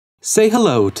Say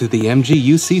hello to the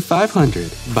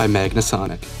MGUC500 by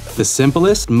Magnasonic, the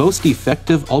simplest, most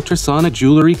effective ultrasonic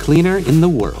jewelry cleaner in the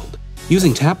world.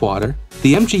 Using tap water,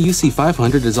 the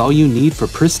MGUC500 is all you need for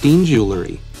pristine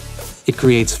jewelry. It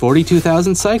creates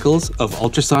 42,000 cycles of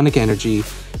ultrasonic energy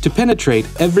to penetrate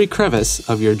every crevice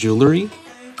of your jewelry,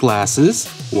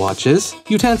 glasses, watches,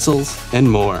 utensils, and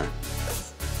more.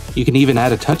 You can even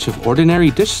add a touch of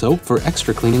ordinary dish soap for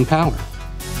extra cleaning power.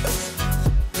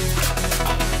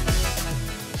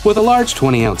 With a large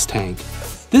 20-ounce tank,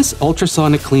 this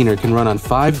ultrasonic cleaner can run on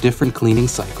 5 different cleaning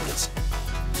cycles,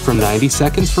 from 90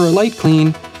 seconds for a light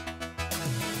clean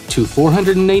to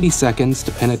 480 seconds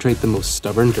to penetrate the most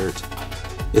stubborn dirt.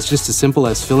 It's just as simple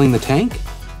as filling the tank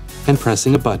and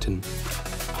pressing a button.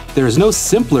 There is no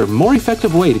simpler, more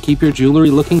effective way to keep your jewelry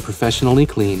looking professionally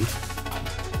clean.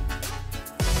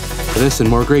 For this and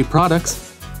more great products,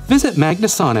 visit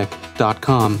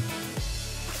Magnasonic.com.